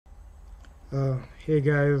Hey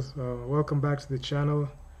guys, welcome back to the channel.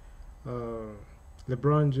 Uh,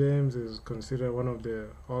 LeBron James is considered one of the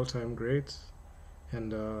all-time greats,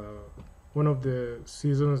 and one of the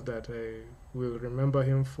seasons that I will remember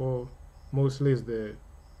him for mostly is the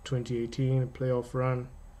 2018 playoff run,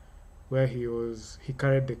 where he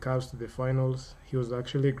carried the Cavs to the finals. He was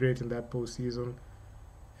actually great in that postseason,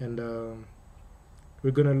 and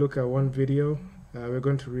we're gonna look at one video. We're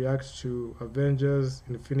going to react to Avengers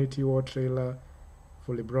Infinity War trailer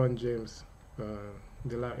for LeBron James in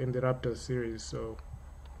the Raptors series. So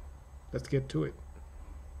let's get to it.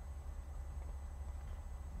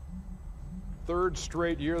 Third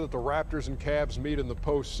straight year that the Raptors and Cavs meet in the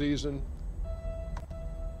postseason.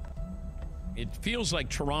 It feels like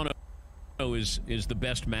Toronto is the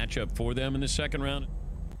best matchup for them in the second round.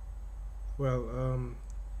 Well,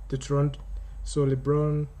 so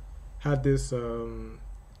LeBron had this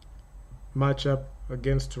matchup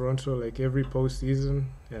against Toronto like every postseason,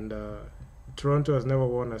 and Toronto has never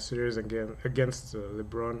won a series against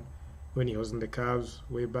LeBron when he was in the Cavs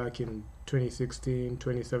way back in 2016,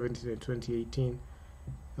 2017, and 2018.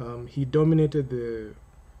 He dominated the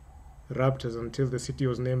Raptors until the city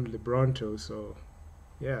was named LeBronto. So,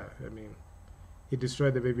 yeah, I mean, he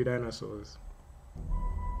destroyed the baby dinosaurs.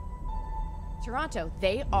 Toronto,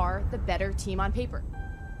 they are the better team on paper.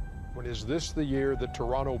 When is this the year that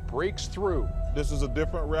Toronto breaks through? This is a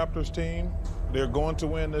different Raptors team. They're going to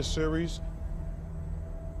win this series.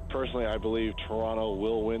 Personally, I believe Toronto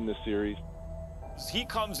will win the series. He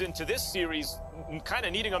comes into this series kind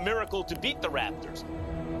of needing a miracle to beat the Raptors.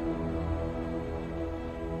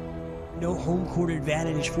 No home court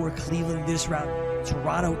advantage for Cleveland this round.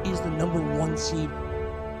 Toronto is the #1 seed.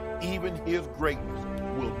 Even his greatness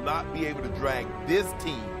will not be able to drag this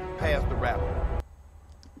team past the Raptors.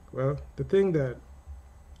 Well, the thing that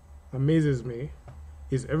amazes me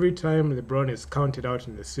is every time LeBron is counted out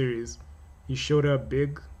in the series, he showed up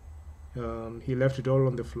big. He left it all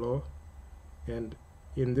on the floor. And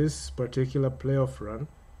in this particular playoff run,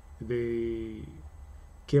 they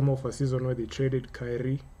came off a season where they traded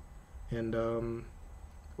Kyrie. And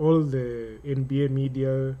all the NBA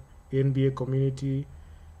media, the NBA community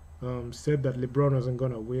said that LeBron wasn't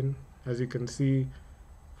going to win. As you can see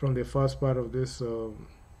from the first part of this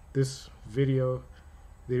video,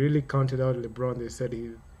 they really counted out LeBron. They said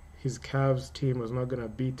his Cavs team was not going to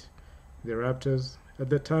beat the Raptors. At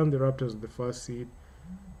the time, the Raptors were the first seed.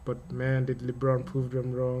 But man, did LeBron prove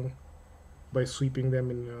them wrong by sweeping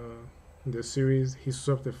them in the series. He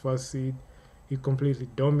swept the first seed. He completely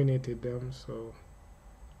dominated them. So,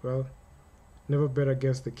 well, never bet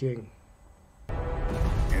against the king.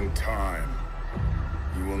 In time,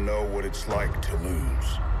 you will know what it's like to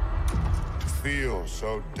lose. To feel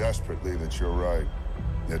so desperately that you're right,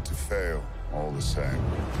 yet to fail all the same.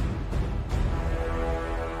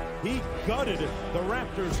 He gutted the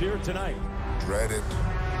Raptors here tonight. Dread it.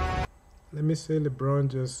 Let me say LeBron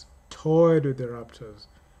just toyed with the Raptors.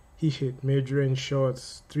 He hit mid-range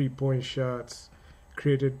shots, three-point shots,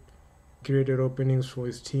 created openings for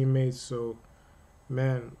his teammates. So,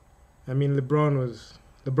 man, I mean, LeBron was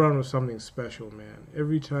something special, man.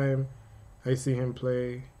 Every time I see him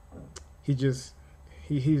play, he's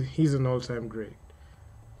an all-time great.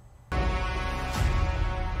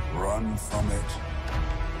 Run from it.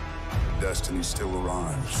 Destiny still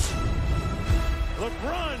arrives.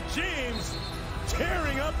 LeBron James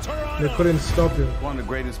tearing up Toronto. They couldn't stop him. One of the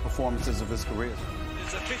greatest performances of his career.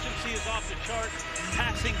 His efficiency is off the charts,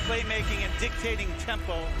 passing, playmaking, and dictating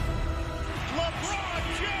tempo. LeBron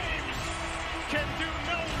James can do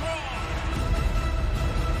no wrong.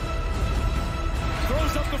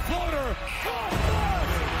 Throws up the floater.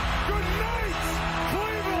 Good night,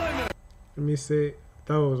 Cleveland. Let me say,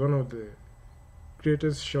 that was one of the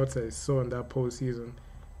greatest shots I saw in that postseason.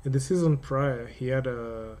 In the season prior, he had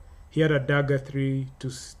a dagger 3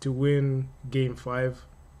 to win Game 5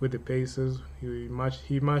 with the Pacers. The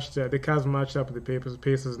Cavs matched up with the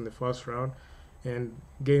Pacers in the first round, and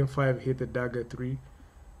Game 5 hit the dagger 3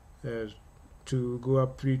 to go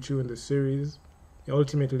up 3-2 in the series,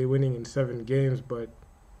 ultimately winning in 7 games. But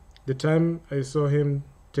the time I saw him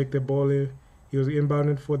take the ball in, he was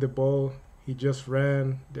inbounded for the ball. He just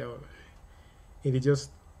ran down, and he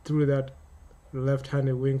just threw that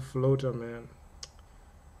left-handed wing floater, man.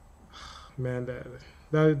 Man,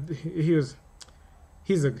 he's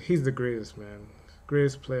the greatest, man.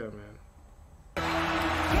 Greatest player, man.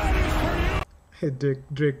 Hey,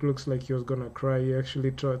 Drake looks like he was gonna cry. He actually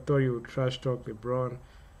thought he would trash talk LeBron,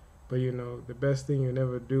 but you know, the best thing you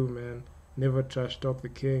never do, man, never trash talk the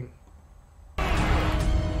king.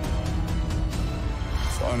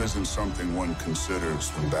 Fun isn't something one considers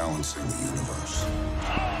when balancing the universe.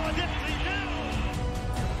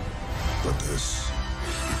 But this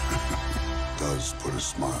does put a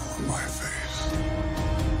smile on my face.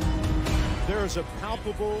 There's a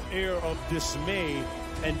palpable air of dismay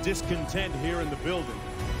and discontent here in the building.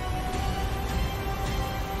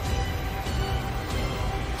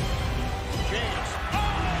 James.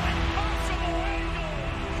 Oh, impossible angle!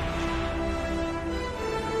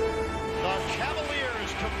 The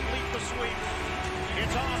Cavaliers complete the sweep.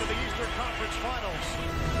 It's on to the Eastern Conference Finals.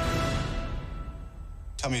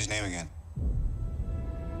 Tell me his name again.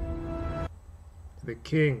 The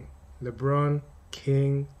King, LeBron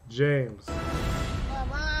King James.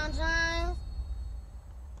 LeBron James.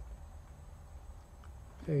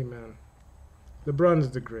 Hey man, LeBron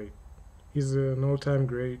is the great. He's an all-time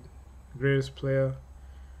greatest player,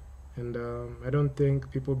 and I don't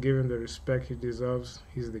think people give him the respect he deserves.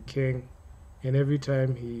 He's the king, and every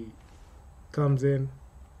time he comes in,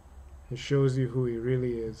 he shows you who he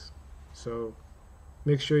really is. So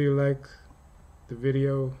make sure you like the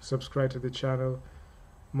video, subscribe to the channel.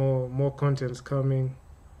 More content's coming.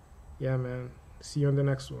 Yeah man, see you on the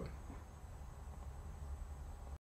next one.